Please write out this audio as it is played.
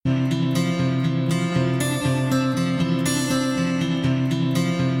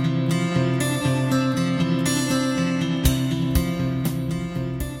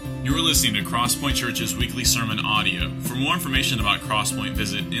Crosspoint Church's weekly sermon audio. For more information about Crosspoint,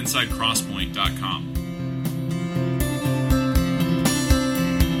 visit insidecrosspoint.com.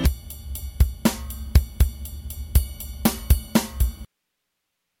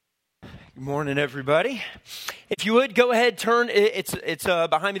 Good morning, everybody. If you would, go ahead, turn. It's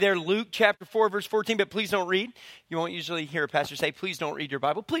behind me there, Luke chapter 4, verse 14, but please don't read. You won't usually hear a pastor say, please don't read your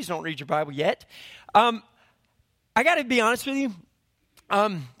Bible. Please don't read your Bible yet. I got to be honest with you.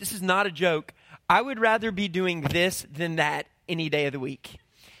 This is not a joke. I would rather be doing this than that any day of the week.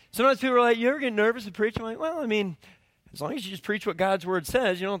 Sometimes people are like, you ever get nervous to preach? I'm like, well, I mean, as long as you just preach what God's word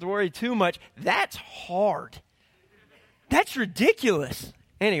says, you don't have to worry too much. That's hard. That's ridiculous.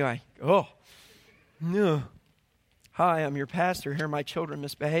 Anyway, no. Hi, I'm your pastor. Here are my children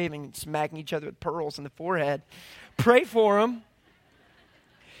misbehaving and smacking each other with pearls in the forehead. Pray for them.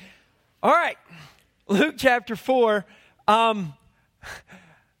 All right, Luke chapter 4.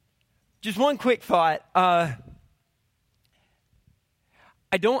 Just one quick thought. I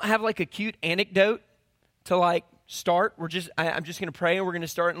don't have like a cute anecdote to like start. I'm just going to pray and we're going to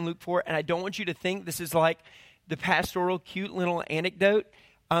start in Luke 4. And I don't want you to think this is like the pastoral cute little anecdote.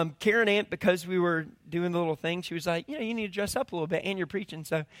 Karen Ant, because we were doing the little thing, she was like, you need to dress up a little bit, and you're preaching,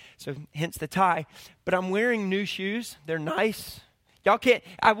 so hence the tie. But I'm wearing new shoes. They're nice. Y'all can't,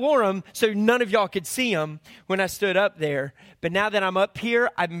 I wore them so none of y'all could see them when I stood up there. But now that I'm up here,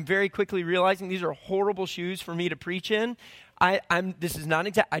 I'm very quickly realizing these are horrible shoes for me to preach in. This is not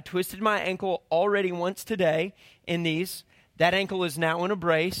exact. I twisted my ankle already once today in these. That ankle is now in a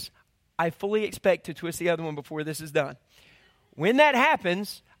brace. I fully expect to twist the other one before this is done. When that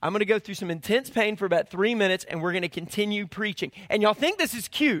happens, I'm going to go through some intense pain for about 3 minutes, and we're going to continue preaching. And y'all think this is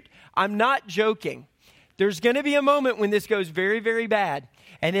cute. I'm not joking. There's going to be a moment when this goes very, very bad,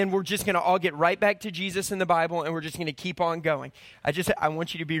 and then we're just going to all get right back to Jesus in the Bible, and we're just going to keep on going. I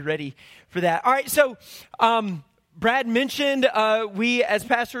want you to be ready for that. All right, so Brad mentioned we as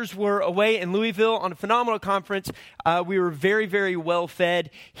pastors were away in Louisville on a phenomenal conference. We were very, very well fed.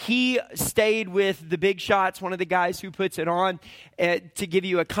 He stayed with the Big Shots, one of the guys who puts it on. To give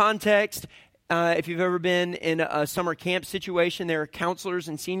you a context, if you've ever been in a summer camp situation, there are counselors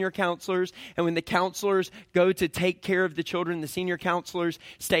and senior counselors. And when the counselors go to take care of the children, the senior counselors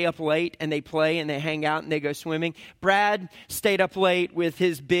stay up late and they play and they hang out and they go swimming. Brad stayed up late with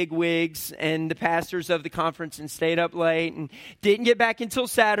his big wigs and the pastors of the conference and stayed up late and didn't get back until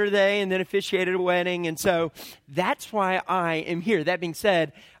Saturday and then officiated a wedding. And so that's why I am here. That being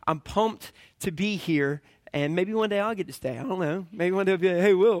said, I'm pumped to be here. And maybe one day I'll get to stay. I don't know. Maybe one day I'll be like,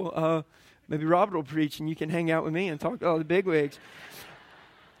 hey, Will, maybe Robert will preach and you can hang out with me and talk to all the bigwigs.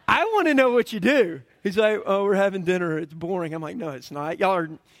 I want to know what you do. He's like, oh, we're having dinner. It's boring. I'm like, no, it's not. You're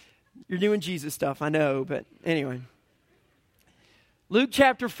doing Jesus stuff. I know. But anyway. Luke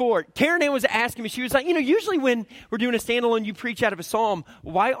chapter 4. Karen Ann was asking me, she was like, usually when we're doing a standalone, you preach out of a psalm.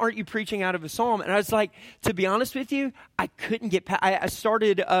 Why aren't you preaching out of a psalm? And I was like, to be honest with you, I couldn't get past. I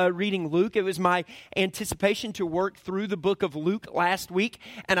started reading Luke. It was my anticipation to work through the book of Luke last week.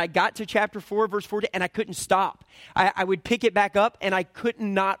 And I got to chapter 4, verse 40, and I couldn't stop. I would pick it back up, and I could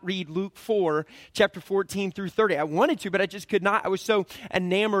not read Luke 4, chapter 14 through 30. I wanted to, but I just could not. I was so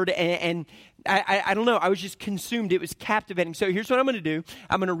enamored and I don't know. I was just consumed. It was captivating. So here's what I'm going to do.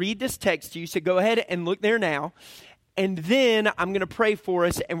 I'm going to read this text to you. So go ahead and look there now. And then I'm going to pray for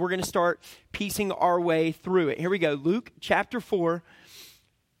us, and we're going to start piecing our way through it. Here we go. Luke chapter 4,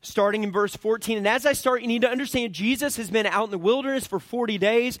 starting in verse 14. And as I start, you need to understand Jesus has been out in the wilderness for 40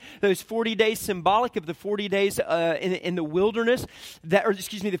 days. Those 40 days symbolic of the 40 days in the wilderness,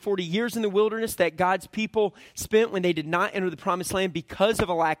 the 40 years in the wilderness that God's people spent when they did not enter the promised land because of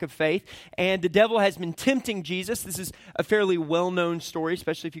a lack of faith. And the devil has been tempting Jesus. This is a fairly well-known story,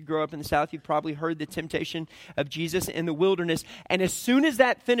 especially if you grow up in the South. You've probably heard the temptation of Jesus in the wilderness. And as soon as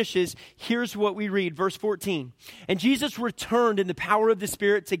that finishes, here's what we read, verse 14. And Jesus returned in the power of the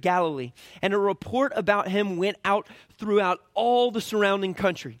Spirit to Galilee, and a report about him went out throughout all the surrounding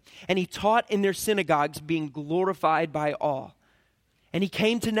country. And he taught in their synagogues, being glorified by all. And he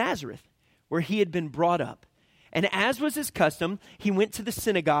came to Nazareth, where he had been brought up. And as was his custom, he went to the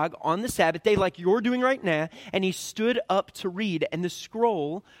synagogue on the Sabbath day, like you're doing right now, and he stood up to read. And the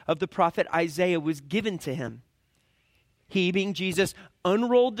scroll of the prophet Isaiah was given to him. He, being Jesus,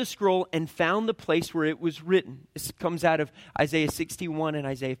 unrolled the scroll and found the place where it was written. This comes out of Isaiah 61 and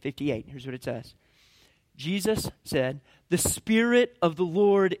Isaiah 58. Here's what it says. Jesus said, "The Spirit of the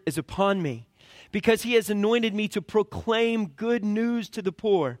Lord is upon me, because he has anointed me to proclaim good news to the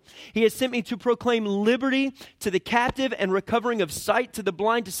poor. He has sent me to proclaim liberty to the captive and recovering of sight to the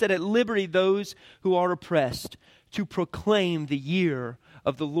blind, to set at liberty those who are oppressed, to proclaim the year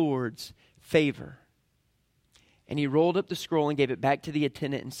of the Lord's favor. And he rolled up the scroll and gave it back to the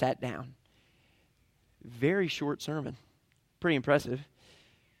attendant and sat down. Very short sermon. Pretty impressive.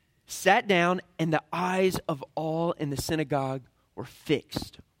 Sat down, and the eyes of all in the synagogue were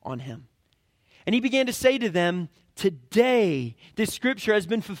fixed on him. And he began to say to them, "Today this scripture has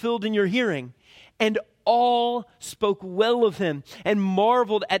been fulfilled in your hearing." And all spoke well of him and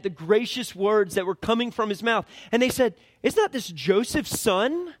marveled at the gracious words that were coming from his mouth. And they said, "Is not this Joseph's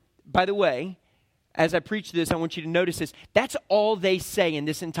son?" By the way, as I preach this, I want you to notice this. That's all they say in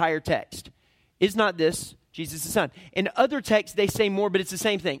this entire text. Is not this Jesus' son? In other texts, they say more, but it's the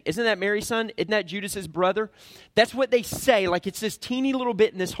same thing. Isn't that Mary's son? Isn't that Judas's brother? That's what they say. Like it's this teeny little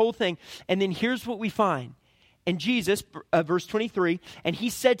bit in this whole thing. And then here's what we find. And Jesus, verse 23, and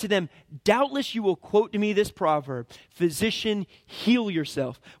he said to them, "Doubtless you will quote to me this proverb, 'Physician, heal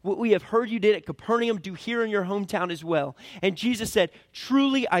yourself. What we have heard you did at Capernaum, do here in your hometown as well.' And Jesus said,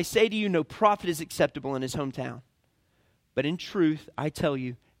 'Truly I say to you, no prophet is acceptable in his hometown. But in truth, I tell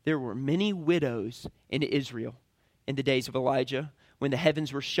you, there were many widows in Israel in the days of Elijah, when the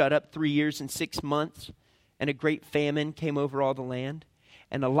heavens were shut up 3 years and 6 months, and a great famine came over all the land.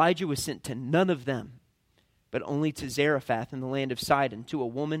 And Elijah was sent to none of them, but only to Zarephath in the land of Sidon, to a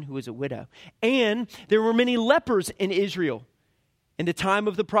woman who was a widow. And there were many lepers in Israel in the time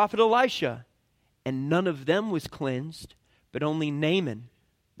of the prophet Elisha, and none of them was cleansed, but only Naaman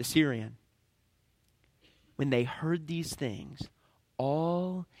the Syrian.' When they heard these things,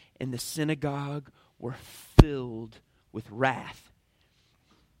 all in the synagogue were filled with wrath.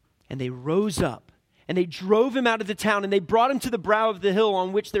 And they rose up, and they drove him out of the town, and they brought him to the brow of the hill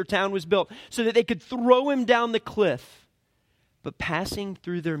on which their town was built, so that they could throw him down the cliff. But passing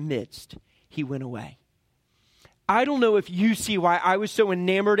through their midst, he went away." I don't know if you see why I was so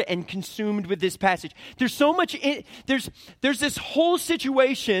enamored and consumed with this passage. There's so much, there's this whole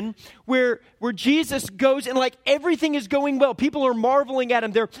situation where Jesus goes and like everything is going well. People are marveling at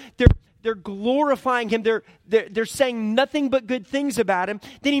him. They're glorifying him. They're saying nothing but good things about him.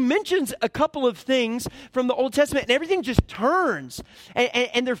 Then he mentions a couple of things from the Old Testament, and everything just turns.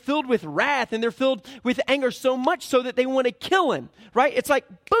 And they're filled with wrath, and they're filled with anger, so much so that they want to kill him, right? It's like,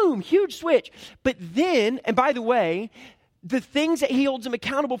 boom, huge switch. But then, and by the way, the things that he holds them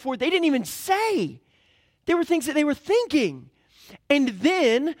accountable for, they didn't even say. They were things that they were thinking. And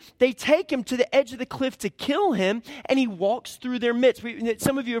then they take him to the edge of the cliff to kill him, and he walks through their midst.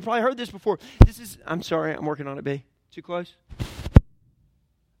 Some of you have probably heard this before. I'm sorry, I'm working on it, B. Too close?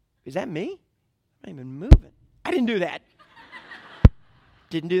 Is that me? I'm not even moving. I didn't do that.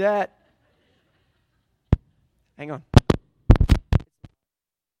 Didn't do that. Hang on.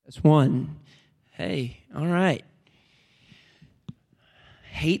 That's one. Hey, all right.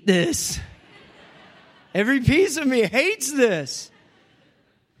 Hate this. Every piece of me hates this.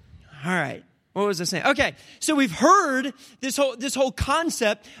 All right. What was I saying? Okay. So we've heard this whole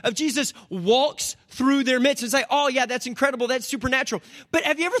concept of Jesus walks through their midst. It's like, oh yeah, that's incredible. That's supernatural. But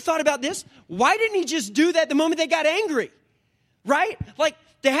have you ever thought about this? Why didn't he just do that the moment they got angry? Right? Like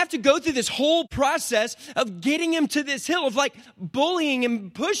they have to go through this whole process of getting him to this hill, of like bullying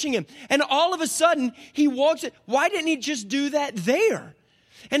him, pushing him. And all of a sudden he walks it. Why didn't he just do that there?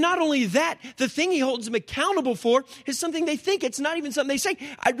 And not only that, the thing he holds them accountable for is something they think. It's not even something they say.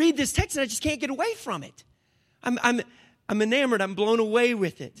 I read this text and I just can't get away from it. I'm enamored. I'm blown away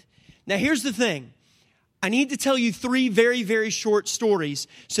with it. Now, here's the thing. I need to tell you 3 very, very short stories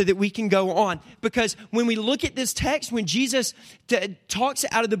so that we can go on. Because when we look at this text, when Jesus talks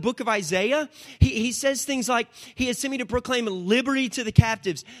out of the book of Isaiah, he says things like, he has sent me to proclaim liberty to the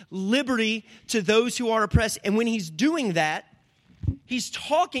captives, liberty to those who are oppressed. And when he's doing that, he's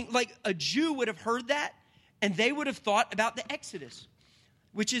talking like a Jew would have heard that, and they would have thought about the Exodus,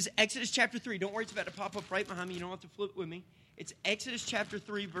 which is Exodus chapter 3. Don't worry, it's about to pop up right behind me. You don't have to flip with me. It's Exodus chapter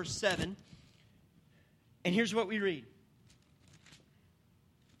 3, verse 7. And here's what we read.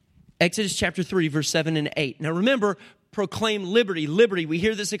 Exodus chapter 3, verse 7 and 8. Now remember, proclaim liberty, liberty. We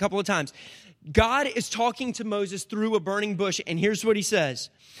hear this a couple of times. God is talking to Moses through a burning bush, and here's what he says.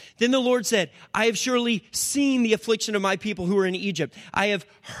 Then the Lord said, I have surely seen the affliction of my people who are in Egypt. I have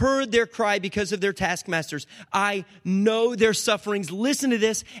heard their cry because of their taskmasters. I know their sufferings. Listen to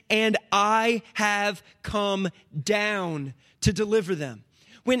this. And I have come down to deliver them.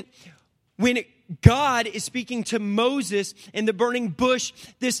 When God is speaking to Moses in the burning bush,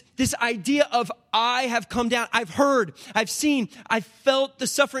 this idea of, I have come down, I've heard, I've seen, I've felt the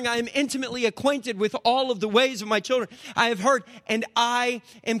suffering, I am intimately acquainted with all of the ways of my children. I have heard, and I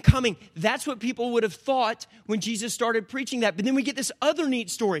am coming. That's what people would have thought when Jesus started preaching that. But then we get this other neat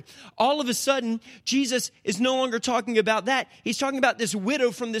story. All of a sudden, Jesus is no longer talking about that. He's talking about this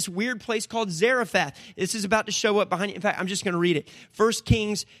widow from this weird place called Zarephath. This is about to show up behind you. In fact, I'm just going to read it. 1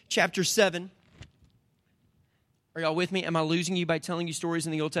 Kings chapter 7. Are y'all with me? Am I losing you by telling you stories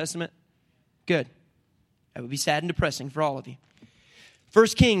in the Old Testament? Good. That would be sad and depressing for all of you. 1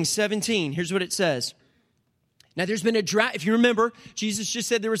 Kings 17, here's what it says. Now there's been a drought. If you remember, Jesus just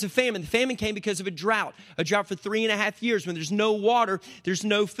said there was a famine. The famine came because of a drought for 3.5 years. When there's no water, there's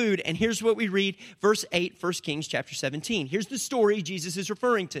no food. And here's what we read, verse 8, 1 Kings chapter 17. Here's the story Jesus is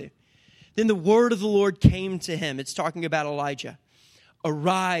referring to. Then the word of the Lord came to him. It's talking about Elijah.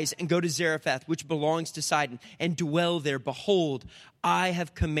 Arise and go to Zarephath, which belongs to Sidon, and dwell there. Behold, I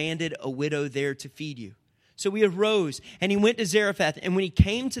have commanded a widow there to feed you. So he arose, and he went to Zarephath. And when he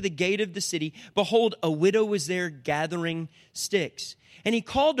came to the gate of the city, behold, a widow was there gathering sticks. And he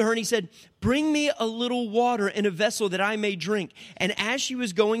called to her, and he said, bring me a little water in a vessel that I may drink. And as she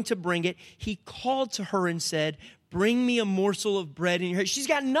was going to bring it, he called to her and said, bring me a morsel of bread in your hand. She's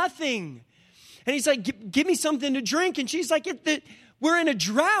got nothing. And he's like, give me something to drink. And she's like, we're in a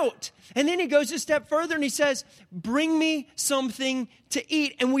drought. And then he goes a step further and he says, bring me something to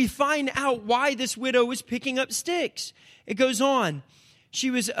eat. And we find out why this widow was picking up sticks. It goes on. She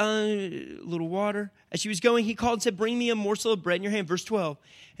was a little water. As she was going, he called and said, bring me a morsel of bread in your hand. Verse 12.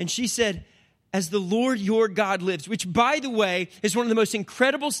 And she said, as the Lord your God lives, which, by the way, is one of the most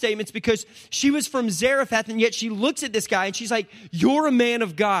incredible statements, because she was from Zarephath, and yet she looks at this guy and she's like, you're a man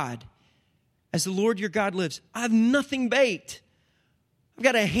of God. As the Lord your God lives, I have nothing baked. I've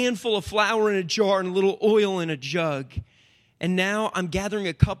got a handful of flour in a jar and a little oil in a jug. And now I'm gathering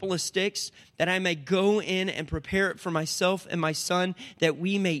a couple of sticks that I may go in and prepare it for myself and my son, that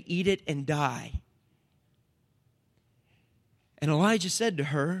we may eat it and die. And Elijah said to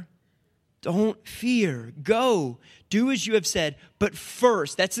her, don't fear. Go, do as you have said. But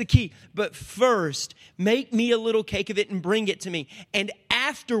first, that's the key. But first, make me a little cake of it and bring it to me. And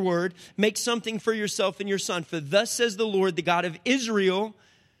afterward, make something for yourself and your son. For thus says the Lord, the God of Israel,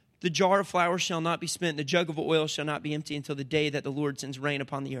 the jar of flour shall not be spent, the jug of oil shall not be empty until the day that the Lord sends rain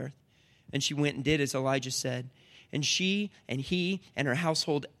upon the earth. And she went and did as Elijah said. And she and he and her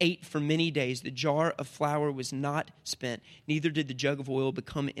household ate for many days. The jar of flour was not spent, neither did the jug of oil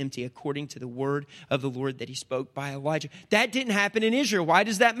become empty, according to the word of the Lord that he spoke by Elijah. That didn't happen in Israel. Why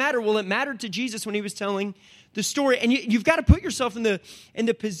does that matter? Well, it mattered to Jesus when he was telling the story. And you've got to put yourself in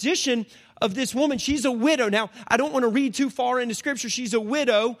the position of this woman. She's a widow. Now, I don't want to read too far into Scripture. She's a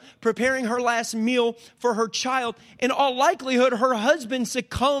widow preparing her last meal for her child. In all likelihood, her husband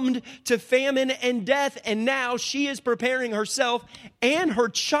succumbed to famine and death, and now she is preparing herself and her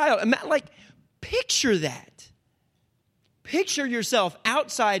child. Picture that. Picture yourself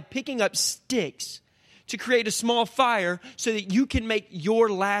outside picking up sticks to create a small fire so that you can make your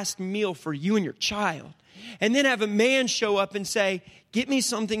last meal for you and your child. And then have a man show up and say, get me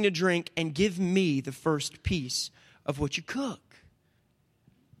something to drink and give me the first piece of what you cook.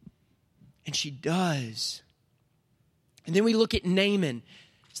 And she does. And then we look at Naaman,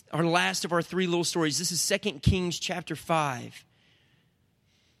 our last of our three little stories. This is 2 Kings chapter 5.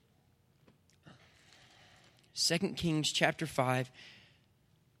 2 Kings chapter 5.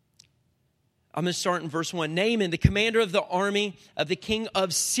 I'm going to start in verse 1. Naaman, the commander of the army of the king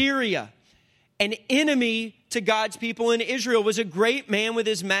of Syria, an enemy to God's people in Israel, was a great man with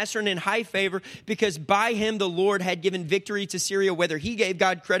his master and in high favor, because by him the Lord had given victory to Syria, whether he gave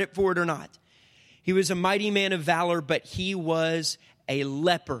God credit for it or not. He was a mighty man of valor, but he was a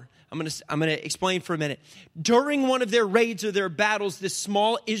leper. I'm going to explain for a minute. During one of their raids or their battles, this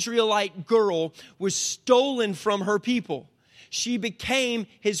small Israelite girl was stolen from her people. She became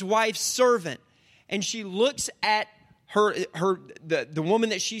his wife's servant, and she looks at the woman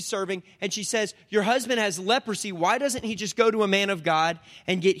that she's serving, and she says, your husband has leprosy. Why doesn't he just go to a man of God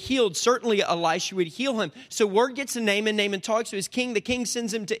and get healed? Certainly Elisha would heal him. So word gets to Naaman. Naaman talks to his king. The king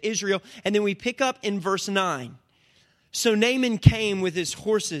sends him to Israel. And then we pick up in verse 9. So Naaman came with his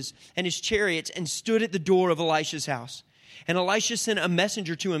horses and his chariots and stood at the door of Elisha's house. And Elisha sent a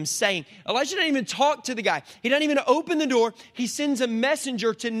messenger to him saying, Elisha didn't even talk to the guy. He doesn't even open the door. He sends a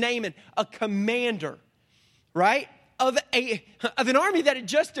messenger to Naaman, a commander, right? Of an army that had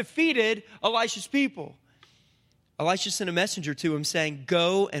just defeated Elisha's people. Elisha sent a messenger to him saying,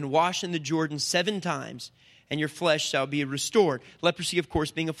 go and wash in the Jordan 7 times, and your flesh shall be restored. Leprosy, of course,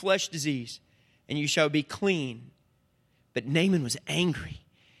 being a flesh disease. and you shall be clean. But Naaman was angry.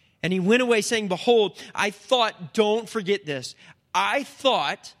 And he went away saying, behold, I thought, don't forget this, I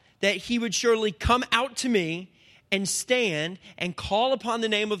thought that he would surely come out to me and stand and call upon the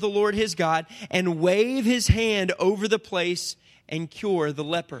name of the Lord his God and wave his hand over the place and cure the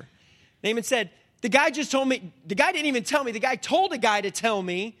leper. Naaman said, the guy just told me, the guy didn't even tell me, the guy told a guy to tell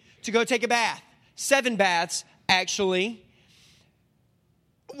me to go take a bath. 7 baths, actually.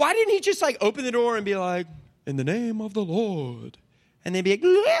 Why didn't he just open the door and be like, in the name of the Lord? And they'd be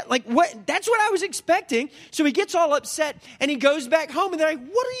like, what? That's what I was expecting. So he gets all upset and he goes back home and they're like,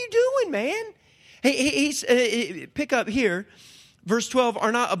 what are you doing, man? He's pick up here. Verse 12,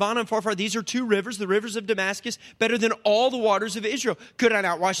 are not Abana and Pharpar, these are 2 rivers, the rivers of Damascus, better than all the waters of Israel. Could I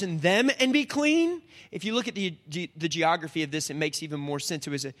not wash in them and be clean? If you look at the geography of this, it makes even more sense.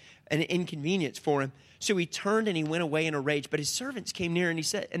 It was an inconvenience for him. So he turned and he went away in a rage. But his servants came near and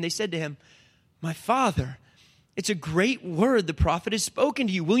they said to him, my father, it's a great word the prophet has spoken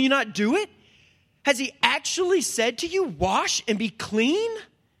to you. Will you not do it? Has he actually said to you, wash and be clean?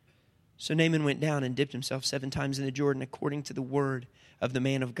 So Naaman went down and dipped himself 7 times in the Jordan according to the word of the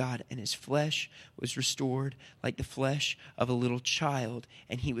man of God. And his flesh was restored like the flesh of a little child.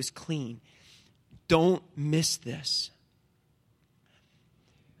 And he was clean. Don't miss this.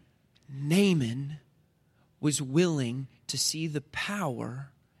 Naaman was willing to see the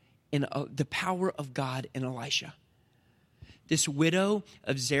power of God in Elisha. This widow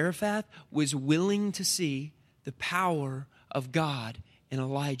of Zarephath was willing to see the power of God in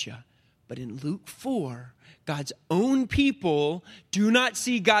Elijah. But in Luke 4, God's own people do not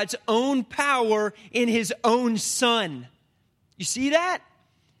see God's own power in his own son. You see that?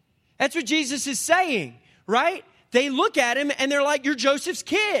 That's what Jesus is saying, right? They look at him and they're like, you're Joseph's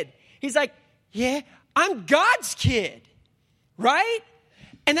kid. He's like, yeah, I'm God's kid, right?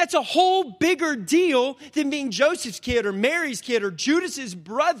 And that's a whole bigger deal than being Joseph's kid or Mary's kid or Judas's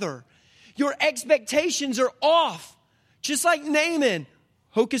brother. Your expectations are off. Just like Naaman.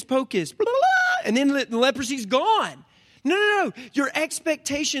 Hocus pocus, blah, blah, blah, and then the leprosy's gone. No. Your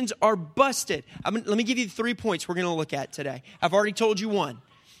expectations are busted. Let me give you 3 points we're going to look at today. I've already told you one.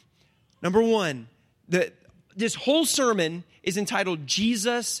 Number 1, this whole sermon is entitled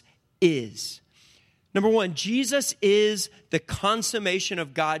Jesus Is. Number 1, Jesus is the consummation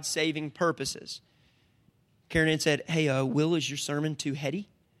of God's saving purposes. Karen Ann said, hey, Will, is your sermon too heady?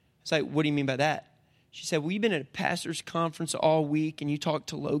 I was like, what do you mean by that? She said, we've been at a pastor's conference all week and you talked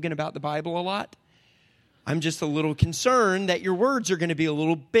to Logan about the Bible a lot. I'm just a little concerned that your words are going to be a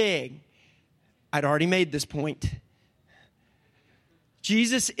little big. I'd already made this point.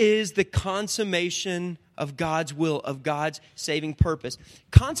 Jesus is the consummation of God's will, of God's saving purpose.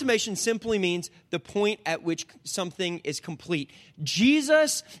 Consummation simply means the point at which something is complete.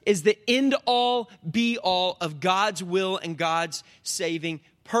 Jesus is the end-all, be-all of God's will and God's saving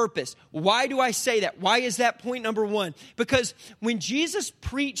purpose. Why do I say that? Why is that point number 1? Because when Jesus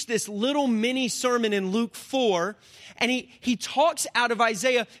preached this little mini sermon in Luke 4, and he talks out of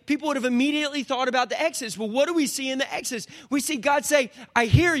Isaiah, people would have immediately thought about the Exodus. Well, what do we see in the Exodus? We see God say, I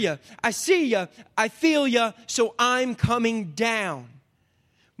hear you, I see you, I feel you, so I'm coming down.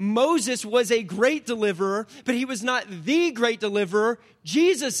 Moses was a great deliverer, but he was not the great deliverer.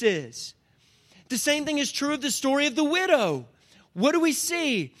 Jesus is. The same thing is true of the story of the widow. What do we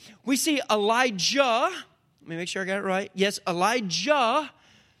see? We see Elijah, let me make sure I got it right. Yes, Elijah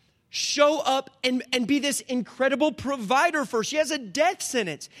show up and be this incredible provider for her. She has a death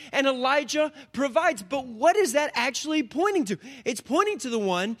sentence, and Elijah provides. But what is that actually pointing to? It's pointing to the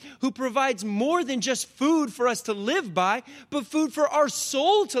one who provides more than just food for us to live by, but food for our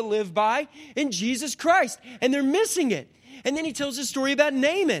soul to live by in Jesus Christ. And they're missing it. And then he tells a story about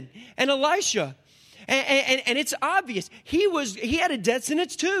Naaman and Elisha. And it's obvious. He had a death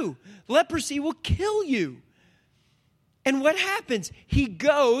sentence too. Leprosy will kill you. And what happens? He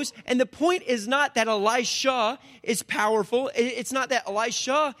goes, and the point is not that Elisha is powerful. It's not that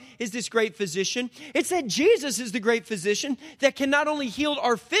Elisha is this great physician. It's that Jesus is the great physician that can not only heal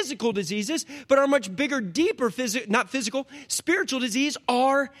our physical diseases, but our much bigger, deeper, spiritual disease,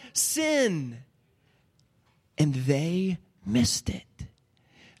 our sin. And they missed it.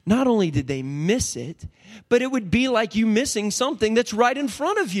 Not only did they miss it, but it would be like you missing something that's right in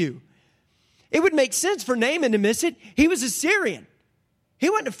front of you. It would make sense for Naaman to miss it. He was a Syrian. He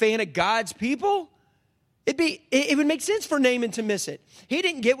wasn't a fan of God's people. It would make sense for Naaman to miss it. He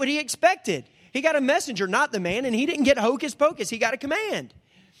didn't get what he expected. He got a messenger, not the man, and he didn't get hocus pocus. He got a command.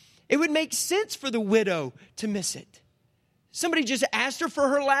 It would make sense for the widow to miss it. Somebody just asked her for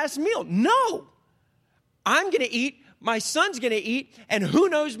her last meal. No, I'm going to eat My son's going to eat, and who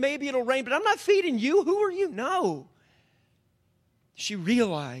knows, maybe it'll rain, but I'm not feeding you. Who are you? No. She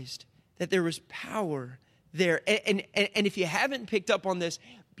realized that there was power there. And if you haven't picked up on this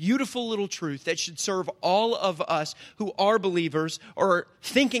beautiful little truth that should serve all of us who are believers or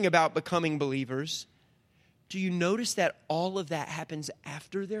thinking about becoming believers, do you notice that all of that happens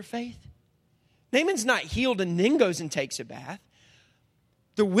after their faith? Naaman's not healed and then goes and takes a bath.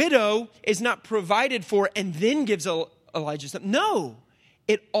 The widow is not provided for and then gives Elijah something. No,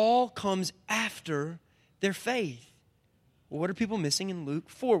 it all comes after their faith. Well, what are people missing in Luke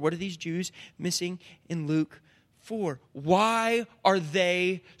 4? What are these Jews missing in Luke 4? Why are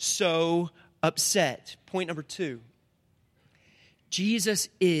they so upset? Point number 2. Jesus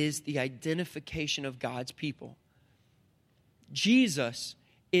is the identification of God's people. Jesus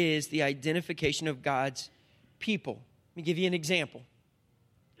is the identification of God's people. Let me give you an example.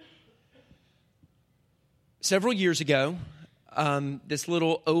 Several years ago, this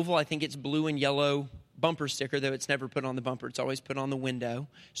little oval, I think it's blue and yellow bumper sticker, though it's never put on the bumper, it's always put on the window,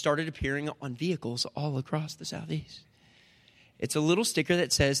 started appearing on vehicles all across the Southeast. It's a little sticker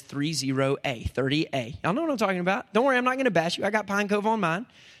that says 30A, 30A. Y'all know what I'm talking about. Don't worry, I'm not going to bash you. I got Pine Cove on mine.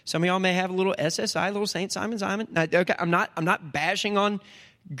 Some of y'all may have a little SSI, little St. Simon's Island. Okay, I'm not bashing on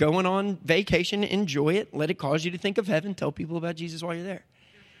going on vacation. Enjoy it. Let it cause you to think of heaven. Tell people about Jesus while you're there.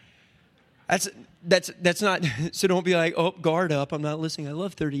 That's not, so don't be like, oh, guard up, I'm not listening. I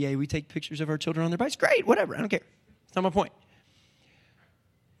love 30A. We take pictures of our children on their bikes. Great, whatever, I don't care. That's not my point.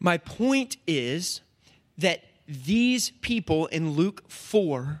 My point is that these people in Luke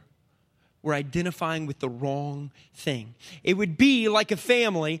 4 were identifying with the wrong thing. It would be like a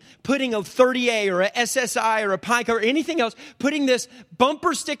family putting a 30A or a SSI or a Pike or anything else, putting this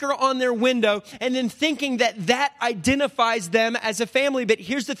bumper sticker on their window and then thinking that that identifies them as a family. But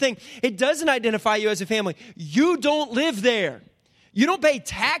here's the thing. It doesn't identify you as a family. You don't live there. You don't pay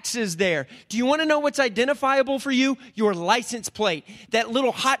taxes there. Do you want to know what's identifiable for you? Your license plate. That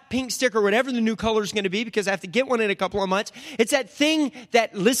little hot pink sticker, whatever the new color is going to be, because I have to get one in a couple of months. It's that thing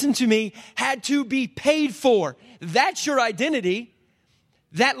that, listen to me, had to be paid for. That's your identity.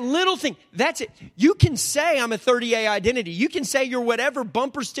 That little thing, that's it. You can say I'm a 30A identity. You can say you're whatever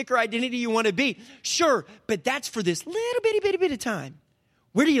bumper sticker identity you want to be. Sure, but that's for this little bitty bit of time.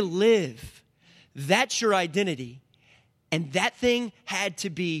 Where do you live? That's your identity. And that thing had to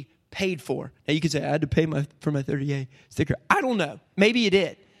be paid for. Now, you could say, I had to pay for my 30A sticker. I don't know. Maybe you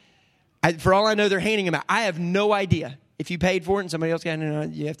did. For all I know, they're handing them out. I have no idea. If you paid for it and somebody else got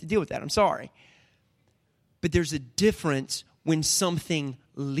it, you have to deal with that. I'm sorry. But there's a difference when something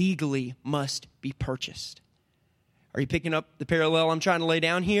legally must be purchased. Are you picking up the parallel I'm trying to lay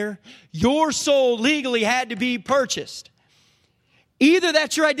down here? Your soul legally had to be purchased. Either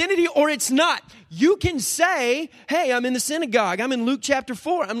that's your identity or it's not. You can say, hey, I'm in the synagogue. I'm in Luke chapter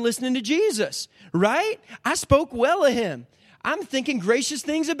 4. I'm listening to Jesus, right? I spoke well of him. I'm thinking gracious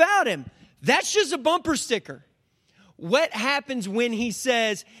things about him. That's just a bumper sticker. What happens when he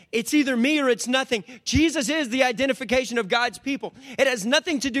says, it's either me or it's nothing? Jesus is the identification of God's people. It has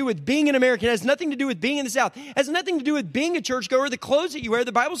nothing to do with being an American. It has nothing to do with being in the South. It has nothing to do with being a churchgoer, the clothes that you wear,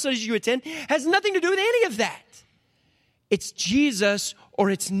 the Bible studies you attend. It has nothing to do with any of that. It's Jesus or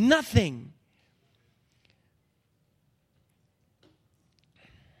it's nothing.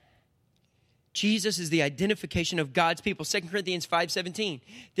 Jesus is the identification of God's people. 2 Corinthians 5:17.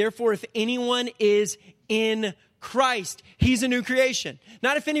 Therefore, if anyone is in Christ, he's a new creation.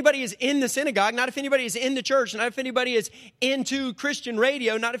 Not if anybody is in the synagogue, not if anybody is in the church, not if anybody is into Christian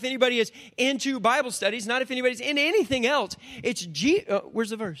radio, not if anybody is into Bible studies, not if anybody's into anything else. It's where's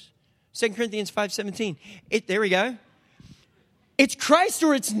the verse? 2 Corinthians 5:17. There we go. It's Christ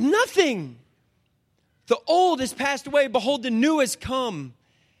or it's nothing. The old has passed away. Behold, the new has come.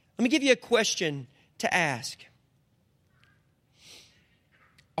 Let me give you a question to ask.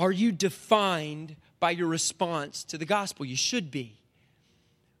 Are you defined by your response to the gospel? You should be.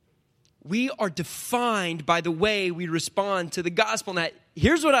 We are defined by the way we respond to the gospel. Now,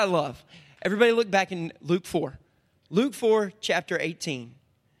 here's what I love. Everybody look back in Luke 4. Luke 4, chapter 18.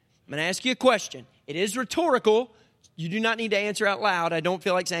 I'm going to ask you a question. It is rhetorical. You do not need to answer out loud. I don't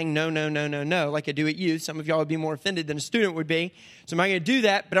feel like saying no, like I do at youth. Some of y'all would be more offended than a student would be. So I'm not going to do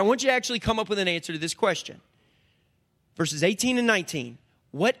that. But I want you to actually come up with an answer to this question. Verses 18 and 19.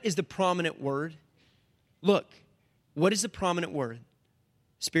 What is the prominent word? Look, what is the prominent word?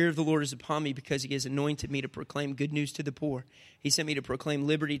 Spirit of the Lord is upon me because he has anointed me to proclaim good news to the poor. He sent me to proclaim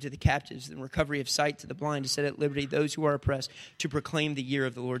liberty to the captives and recovery of sight to the blind, to set at liberty those who are oppressed, to proclaim the year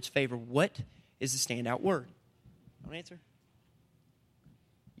of the Lord's favor. What is the standout word? Want to answer?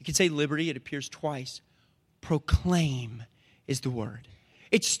 You can say liberty. It appears twice. Proclaim is the word.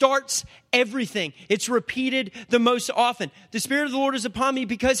 It starts everything. It's repeated the most often. The Spirit of the Lord is upon me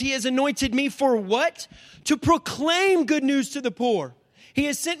because He has anointed me for what? To proclaim good news to the poor. He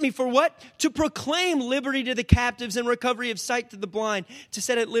has sent me for what? To proclaim liberty to the captives and recovery of sight to the blind, to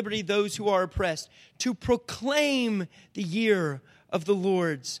set at liberty those who are oppressed, to proclaim the year of the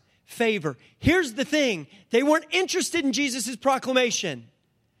Lord's favor. Here's the thing. They weren't interested in Jesus' proclamation.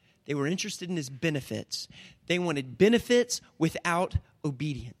 They were interested in His benefits. They wanted benefits without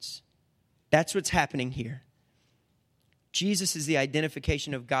obedience. That's what's happening here. Jesus is the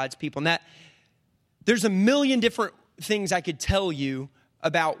identification of God's people. Now, there's a million different things I could tell you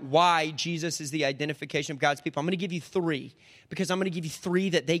about why Jesus is the identification of God's people. I'm going to give you three, because I'm going to give you three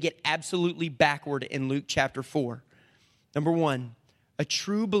that they get absolutely backward in Luke chapter 4. Number one, a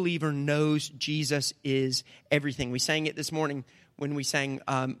true believer knows Jesus is everything. We sang it this morning when we sang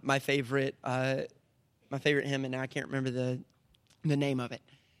my favorite hymn, and now I can't remember the name of it.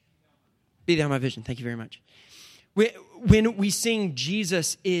 Be Thou My Vision. Thank you very much. When we sing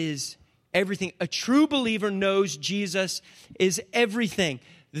Jesus is everything, a true believer knows Jesus is everything.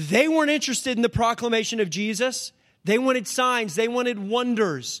 They weren't interested in the proclamation of Jesus. They wanted signs. They wanted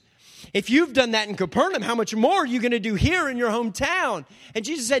wonders. If you've done that in Capernaum, how much more are you going to do here in your hometown? And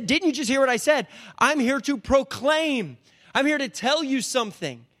Jesus said, didn't you just hear what I said? I'm here to proclaim. I'm here to tell you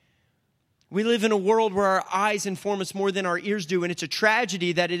something. We live in a world where our eyes inform us more than our ears do, and it's a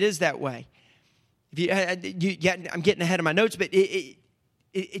tragedy that it is that way. I'm getting ahead of my notes, but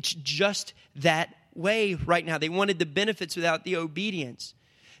it's just that way right now. They wanted the benefits without the obedience.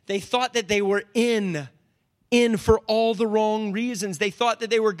 They thought that they were in for all the wrong reasons. They thought that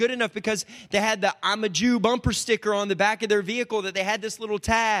they were good enough because they had the I'm a Jew bumper sticker on the back of their vehicle, that they had this little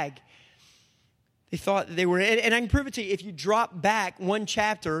tag. They thought that they were, and I can prove it to you. If you drop back one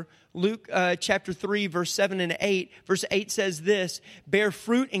chapter, Luke chapter 3, verse 7 and 8. Verse 8 says this, bear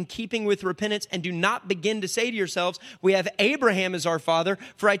fruit in keeping with repentance, and do not begin to say to yourselves, we have Abraham as our father.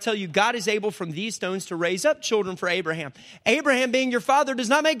 For I tell you, God is able from these stones to raise up children for Abraham. Abraham being your father does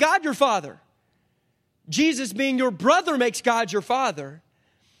not make God your father. Jesus being your brother makes God your father.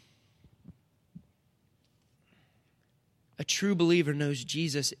 A true believer knows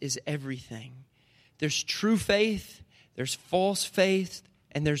Jesus is everything. There's true faith, there's false faith,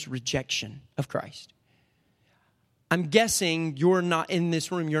 and there's rejection of Christ. I'm guessing you're not in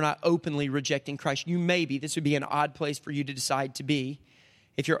this room, you're not openly rejecting Christ. You may be. This would be an odd place for you to decide to be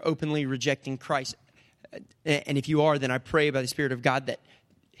if you're openly rejecting Christ. And if you are, then I pray by the Spirit of God that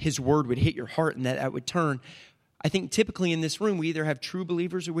His word would hit your heart and that would turn. I think typically in this room, we either have true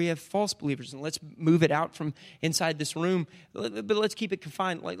believers or we have false believers. And let's move it out from inside this room, but let's keep it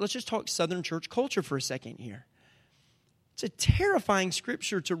confined. Let's just talk Southern church culture for a second here. It's a terrifying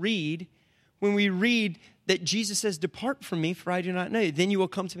scripture to read when we read that Jesus says, depart from me, for I do not know you. Then you will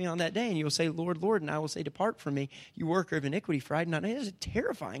come to me on that day, and you will say, Lord, Lord, and I will say, depart from me, you worker of iniquity, for I do not know you. It's a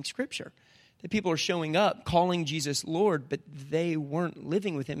terrifying scripture. That people are showing up, calling Jesus Lord, but they weren't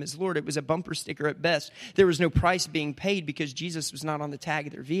living with Him as Lord. It was a bumper sticker at best. There was no price being paid because Jesus was not on the tag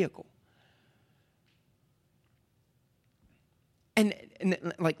of their vehicle. And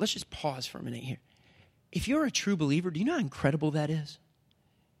let's just pause for a minute here. If you're a true believer, do you know how incredible that is?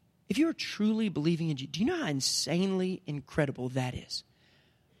 If you're truly believing in Jesus, do you know how insanely incredible that is?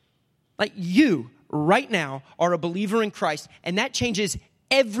 Like you, right now, are a believer in Christ, and that changes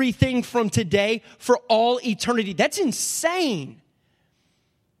everything from today for all eternity. That's insane.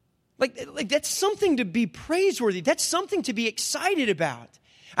 Like that's something to be praiseworthy. That's something to be excited about.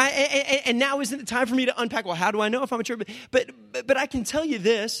 And now isn't the time for me to unpack, well, how do I know if I'm a true believer? But I can tell you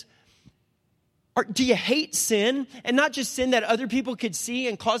this. Do you hate sin? And not just sin that other people could see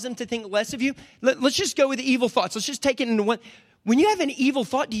and cause them to think less of you? Let's just go with the evil thoughts. Let's just take it into one. When you have an evil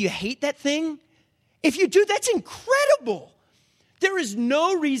thought, do you hate that thing? If you do, that's incredible. There is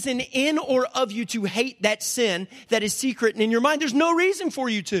no reason in or of you to hate that sin that is secret and in your mind. There's no reason for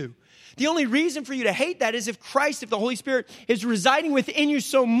you to. The only reason for you to hate that is if Christ, if the Holy Spirit is residing within you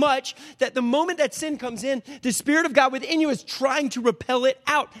so much that the moment that sin comes in, the Spirit of God within you is trying to repel it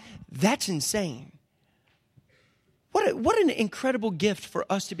out. That's insane. What an incredible gift for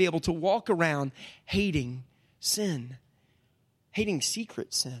us to be able to walk around hating sin, hating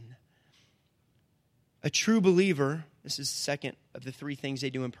secret sin. A true believer, this is the second of the three things they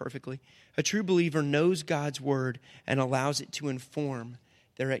do imperfectly. A true believer knows God's word and allows it to inform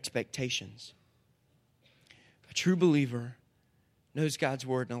their expectations. A true believer knows God's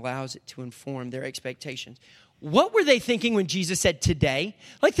word and allows it to inform their expectations. What were they thinking when Jesus said today?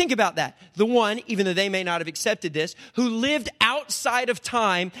 Like, think about that. The one, even though they may not have accepted this, who lived outside of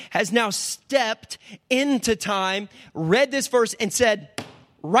time, has now stepped into time, read this verse and said,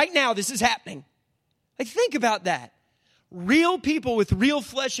 right now, this is happening. Like, think about that. Real people with real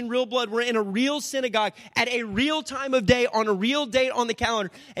flesh and real blood were in a real synagogue at a real time of day on a real date on the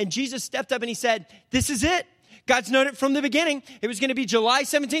calendar. And Jesus stepped up and he said, this is it. God's known it from the beginning. It was going to be July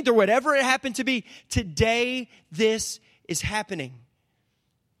 17th or whatever it happened to be. Today, this is happening.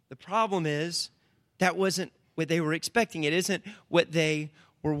 The problem is that wasn't what they were expecting. It isn't what they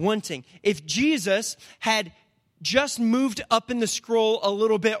were wanting. If Jesus had just moved up in the scroll a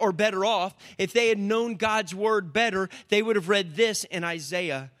little bit or better off, if they had known God's word better, they would have read this in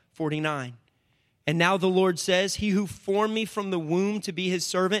Isaiah 49. And now the Lord says, he who formed me from the womb to be his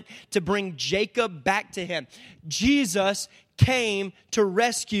servant, to bring Jacob back to him. Jesus came to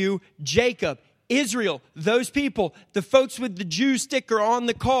rescue Jacob. Israel, those people, the folks with the Jew sticker on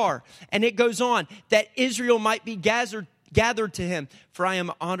the car. And it goes on, that Israel might be gathered to him. For I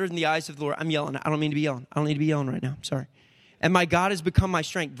am honored in the eyes of the Lord. I'm yelling. I don't mean to be yelling. I don't need to be yelling right now. I'm sorry. And my God has become my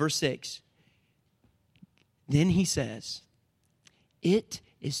strength. Verse 6. Then he says, it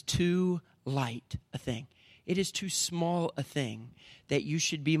is too light a thing. It is too small a thing that you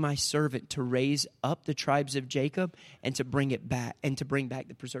should be my servant to raise up the tribes of Jacob and to bring it back and to bring back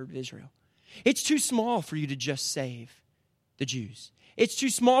the preserved Israel. It's too small for you to just save the Jews. It's too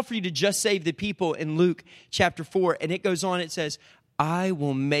small for you to just save the people in Luke chapter 4. And it goes on, it says, I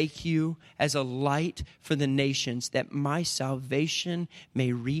will make you as a light for the nations that my salvation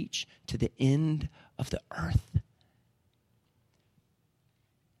may reach to the end of the earth.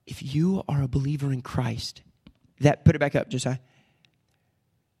 If you are a believer in Christ, put it back up, Josiah.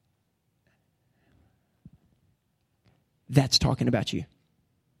 That's talking about you.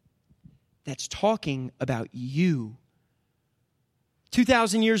 That's talking about you.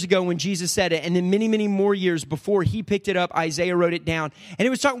 2,000 years ago when Jesus said it, and then many, many more years before he picked it up, Isaiah wrote it down. And it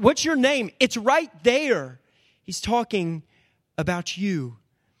was talking, what's your name? It's right there. He's talking about you.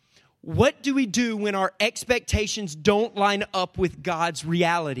 What do we do when our expectations don't line up with God's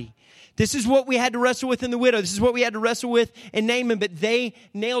reality? This is what we had to wrestle with in the widow. This is what we had to wrestle with in Naaman, but they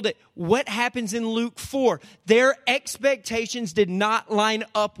nailed it. What happens in Luke 4? Their expectations did not line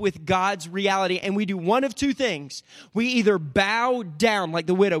up with God's reality, and we do one of two things. We either bow down like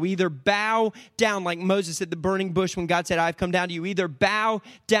the widow. We either bow down like Moses at the burning bush when God said, I've come down to you. We either bow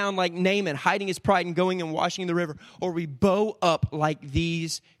down like Naaman, hiding his pride and going and washing in the river, or we bow up like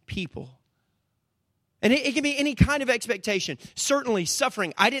these people. And it can be any kind of expectation. Certainly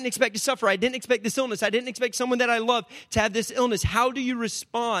suffering. I didn't expect to suffer. I didn't expect this illness. I didn't expect someone that I love to have this illness. How do you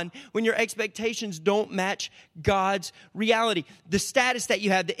respond when your expectations don't match God's reality? The status that you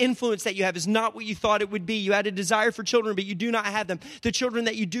have, the influence that you have is not what you thought it would be. You had a desire for children, but you do not have them. The children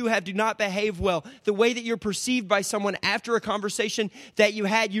that you do have do not behave well. The way that you're perceived by someone after a conversation that you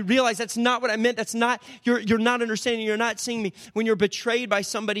had, you realize that's not what I meant. That's not, you're not understanding. You're not seeing me. When you're betrayed by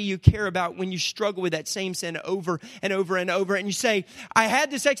somebody you care about, when you struggle with that same sin over and over and over, and you say, I had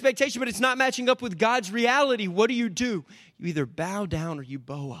this expectation, but it's not matching up with God's reality. What do? You either bow down or you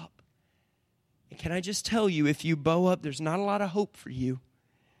bow up. And can I just tell you, if you bow up, there's not a lot of hope for you.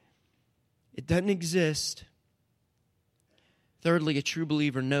 It doesn't exist. Thirdly, a true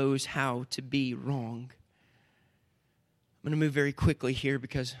believer knows how to be wrong. I'm going to move very quickly here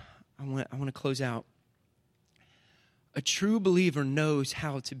because I want to close out. A true believer knows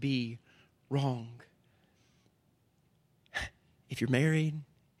how to be wrong. If you're married,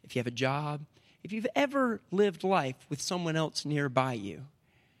 if you have a job, if you've ever lived life with someone else nearby you,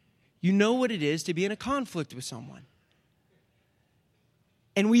 you know what it is to be in a conflict with someone.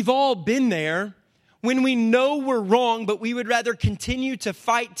 And we've all been there when we know we're wrong, but we would rather continue to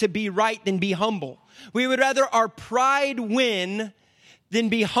fight to be right than be humble. We would rather our pride win than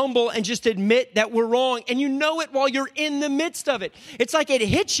be humble and just admit that we're wrong. And you know it while you're in the midst of it. It's like it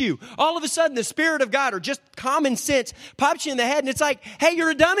hits you. All of a sudden, the Spirit of God or just common sense pops you in the head. And it's like, hey,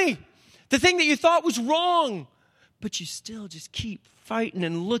 you're a dummy. The thing that you thought was wrong. But you still just keep fighting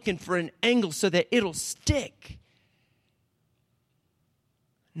and looking for an angle so that it'll stick.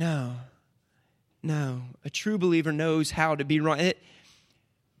 No. A true believer knows how to be wrong.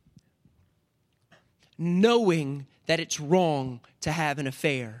 Knowing that it's wrong to have an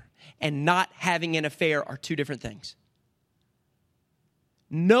affair and not having an affair are two different things.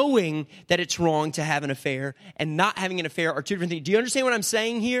 Knowing that it's wrong to have an affair and not having an affair are two different things. Do you understand what I'm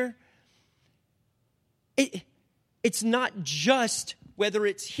saying here? It's not just whether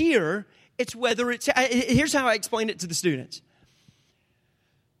it's here, it's whether it's... Here's how I explain it to the students.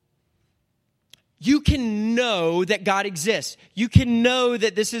 you can know that God exists. You can know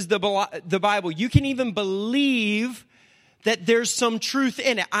that this is the Bible. You can even believe that there's some truth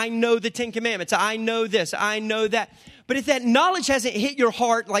in it. I know the Ten Commandments. I know this. I know that. But if that knowledge hasn't hit your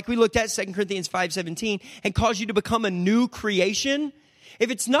heart, like we looked at 2 Corinthians 5:17, and caused you to become a new creation,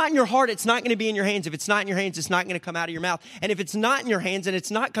 if it's not in your heart, it's not going to be in your hands. If it's not in your hands, it's not going to come out of your mouth. And if it's not in your hands and it's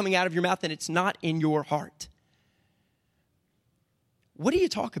not coming out of your mouth, then it's not in your heart. What do you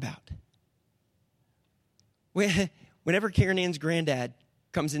talk about? Whenever Karen Ann's granddad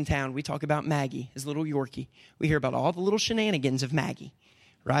comes in town, we talk about Maggie, his little Yorkie. We hear about all the little shenanigans of Maggie,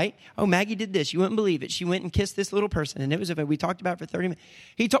 right? Oh, Maggie did this. You wouldn't believe it. She went and kissed this little person, and it was we talked about it for 30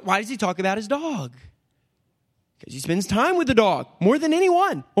 minutes. Why does he talk about his dog? Because he spends time with the dog more than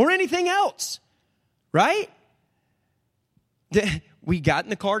anyone or anything else, right? We got in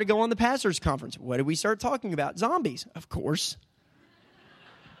the car to go on the pastor's conference. What did we start talking about? Zombies, of course.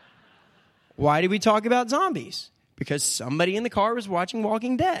 Why did we talk about zombies? Because somebody in the car was watching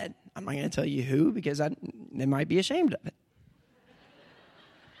Walking Dead. I'm not going to tell you who because they might be ashamed of it.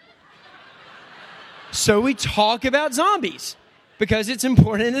 So we talk about zombies because it's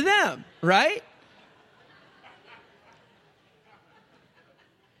important to them, right?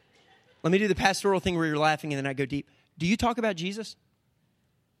 Let me do the pastoral thing where you're laughing and then I go deep. Do you talk about Jesus?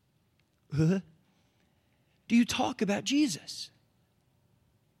 Do you talk about Jesus?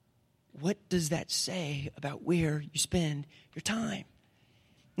 What does that say about where you spend your time?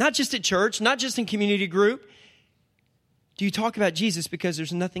 Not just at church, not just in community group. Do you talk about Jesus because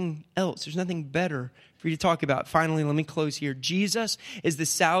there's nothing else? There's nothing better for you to talk about. Finally, let me close here. Jesus is the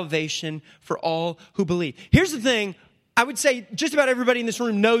salvation for all who believe. Here's the thing. I would say just about everybody in this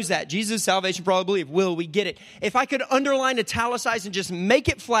room knows that. Jesus is salvation for all who believe. Will we get it? If I could underline, italicize, and just make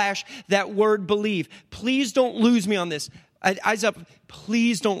it flash that word believe. Please don't lose me on this. Eyes up.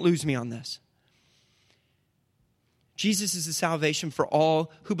 Please don't lose me on this. Jesus is the salvation for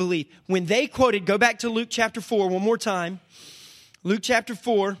all who believe. When they quoted, go back to Luke chapter 4 one more time. Luke chapter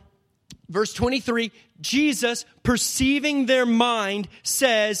 4, verse 23, Jesus, perceiving their mind,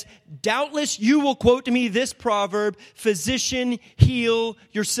 says, doubtless you will quote to me this proverb, physician, heal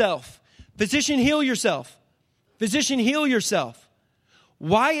yourself. Physician, heal yourself. Physician, heal yourself.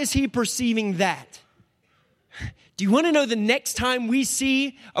 Why is he perceiving that? Do you want to know the next time we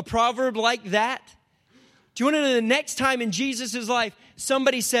see a proverb like that? Do you want to know the next time in Jesus' life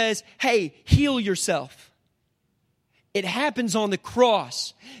somebody says, hey, heal yourself? It happens on the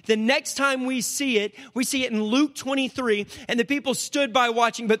cross. The next time we see it in Luke 23, and the people stood by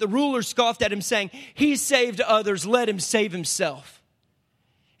watching, but the ruler scoffed at him, saying, he saved others, let him save himself,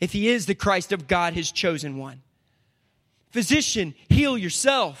 if he is the Christ of God, his chosen one. Physician, heal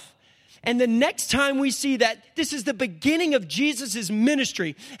yourself. And the next time we see that, this is the beginning of Jesus'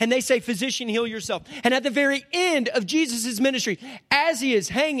 ministry. And they say, physician, heal yourself. And at the very end of Jesus' ministry, as he is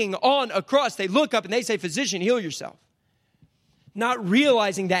hanging on a cross, they look up and they say, physician, heal yourself. Not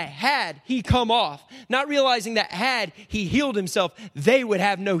realizing that had he come off, not realizing that had he healed himself, they would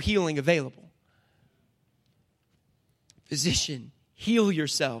have no healing available. Physician, heal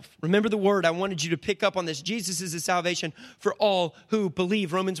yourself. Remember the word. I wanted you to pick up on this. Jesus is the salvation for all who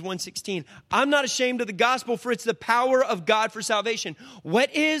believe. Romans 1:16. I'm not ashamed of the gospel, for it's the power of God for salvation.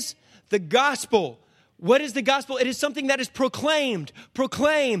 What is the gospel? What is the gospel? It is something that is proclaimed,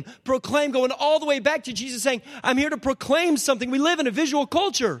 proclaim, going all the way back to Jesus saying, I'm here to proclaim something. We live in a visual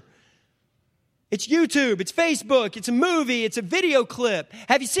culture. It's YouTube, it's Facebook, it's a movie, it's a video clip.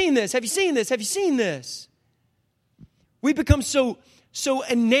 Have you seen this? Have you seen this? Have you seen this? We become so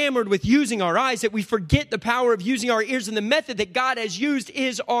enamored with using our eyes that we forget the power of using our ears, and the method that God has used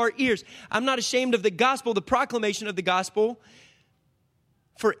is our ears. I'm not ashamed of the gospel, the proclamation of the gospel,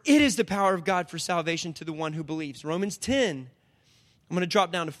 for it is the power of God for salvation to the one who believes. Romans 10, I'm going to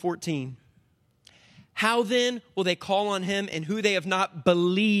drop down to 14. How then will they call on him in who they have not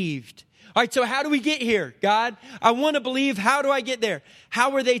believed? All right, so how do we get here, God? I want to believe. How do I get there?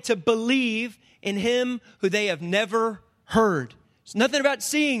 How are they to believe in him who they have never heard? It's nothing about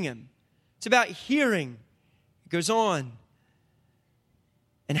seeing him. It's about hearing. It goes on.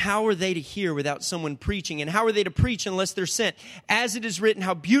 And how are they to hear without someone preaching? And how are they to preach unless they're sent? As it is written,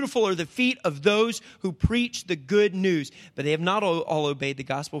 how beautiful are the feet of those who preach the good news. But they have not all obeyed the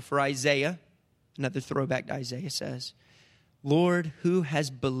gospel. For Isaiah, another throwback to Isaiah, says, Lord, who has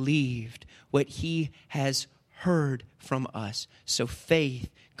believed what he has heard from us. So faith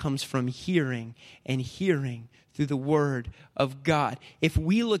comes from hearing, and hearing through the word of God. If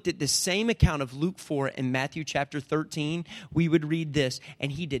we looked at the same account of Luke 4 and Matthew chapter 13, we would read this,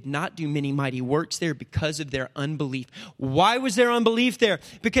 and he did not do many mighty works there because of their unbelief. Why was their unbelief there?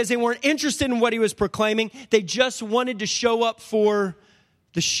 Because they weren't interested in what he was proclaiming. They just wanted to show up for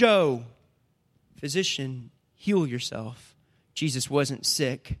the show. Physician, heal yourself. Jesus wasn't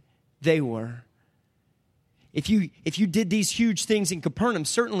sick. They were. If you did these huge things in Capernaum,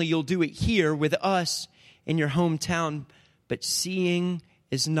 certainly you'll do it here with us in your hometown. But seeing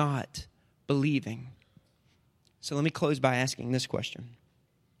is not believing. So let me close by asking this question.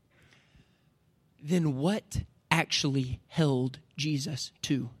 Then what actually held Jesus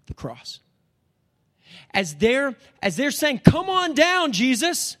to the cross? As they're saying, "Come on down,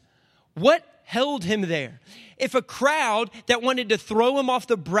 Jesus," what held him there? If a crowd that wanted to throw him off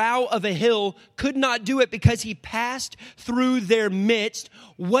the brow of a hill could not do it because he passed through their midst,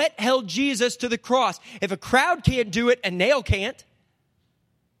 what held Jesus to the cross? If a crowd can't do it, a nail can't.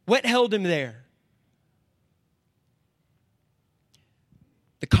 What held him there?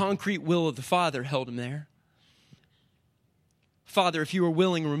 The concrete will of the Father held him there. Father, if you are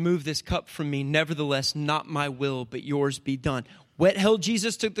willing, remove this cup from me. Nevertheless, not my will, but yours be done. What held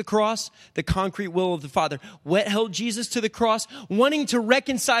Jesus to the cross? The concrete will of the Father. What held Jesus to the cross? Wanting to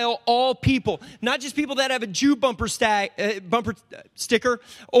reconcile all people. Not just people that have a Jew bumper sticker,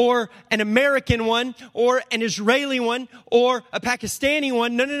 or an American one, or an Israeli one, or a Pakistani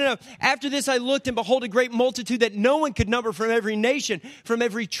one. No. After this I looked, and behold, a great multitude that no one could number, from every nation, from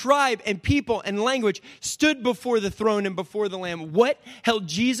every tribe and people and language, stood before the throne and before the Lamb. What held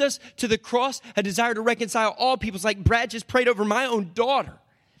Jesus to the cross? A desire to reconcile all peoples. Like Brad just prayed over my own daughter.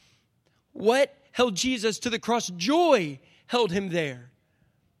 What held Jesus to the cross? Joy held him there.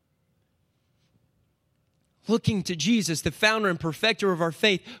 Looking to Jesus, the founder and perfecter of our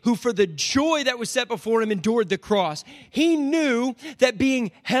faith, who for the joy that was set before him endured the cross. He knew that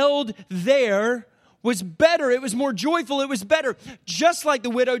being held there was better. It was more joyful. It was better. Just like the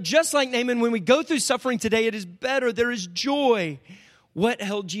widow, just like Naaman, when we go through suffering today, it is better. There is joy. What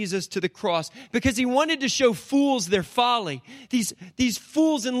held Jesus to the cross? Because he wanted to show fools their folly. These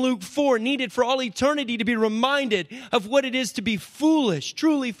fools in Luke 4 needed for all eternity to be reminded of what it is to be foolish,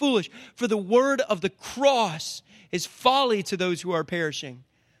 truly foolish. For the word of the cross is folly to those who are perishing.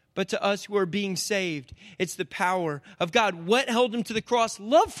 But to us who are being saved, it's the power of God. What held him to the cross?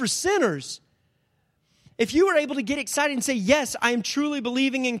 Love for sinners. If you were able to get excited and say, yes, I am truly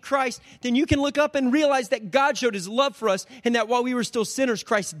believing in Christ, then you can look up and realize that God showed his love for us, and that while we were still sinners,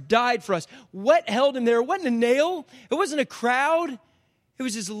 Christ died for us. What held him there? It wasn't a nail. It wasn't a crowd. It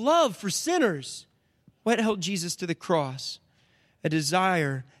was his love for sinners. What held Jesus to the cross? A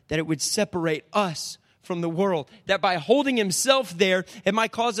desire that it would separate us from the world. That by holding himself there, it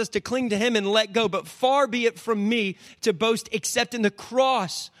might cause us to cling to him and let go. But far be it from me to boast except in the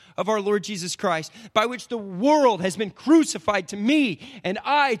cross of our Lord Jesus Christ, by which the world has been crucified to me, and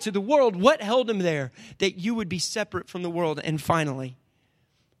I to the world. What held him there? That you would be separate from the world. And finally,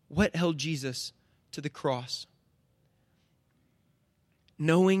 what held Jesus to the cross?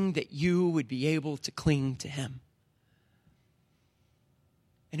 Knowing that you would be able to cling to him.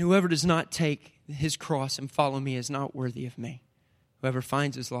 And whoever does not take his cross and follow me is not worthy of me. Whoever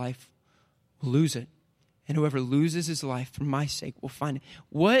finds his life will lose it. And whoever loses his life for my sake will find it.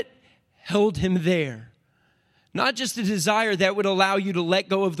 What held him there? Not just a desire that would allow you to let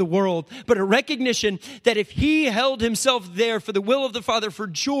go of the world, but a recognition that if he held himself there for the will of the Father, for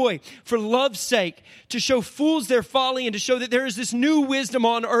joy, for love's sake, to show fools their folly and to show that there is this new wisdom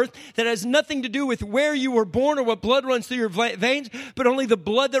on earth that has nothing to do with where you were born or what blood runs through your veins, but only the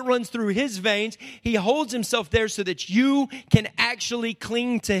blood that runs through his veins. He holds himself there so that you can actually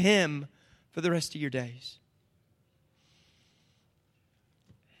cling to him for the rest of your days.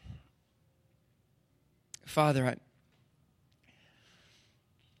 Father,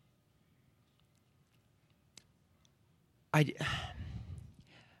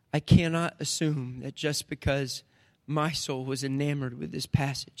 I cannot assume that just because my soul was enamored with this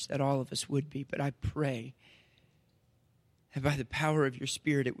passage that all of us would be, but I pray that by the power of your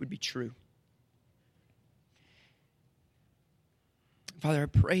Spirit it would be true. Father, I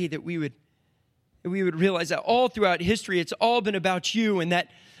pray that we would realize that all throughout history it's all been about you, and that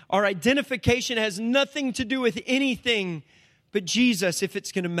our identification has nothing to do with anything but Jesus if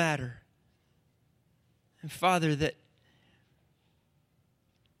it's going to matter. And Father, that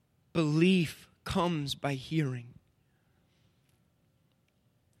belief comes by hearing.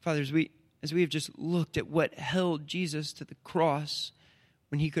 Father, as we have just looked at what held Jesus to the cross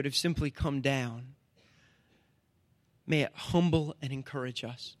when he could have simply come down, May it humble and encourage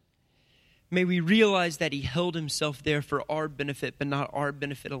us. May we realize that he held himself there for our benefit, but not our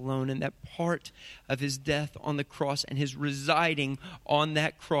benefit alone. And that part of his death on the cross and his residing on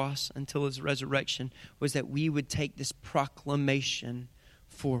that cross until his resurrection was that we would take this proclamation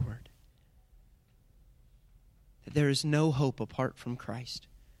forward. That there is no hope apart from Christ,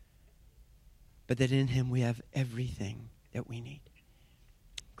 but that in him we have everything that we need.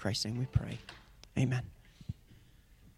 In Christ's name we pray. Amen.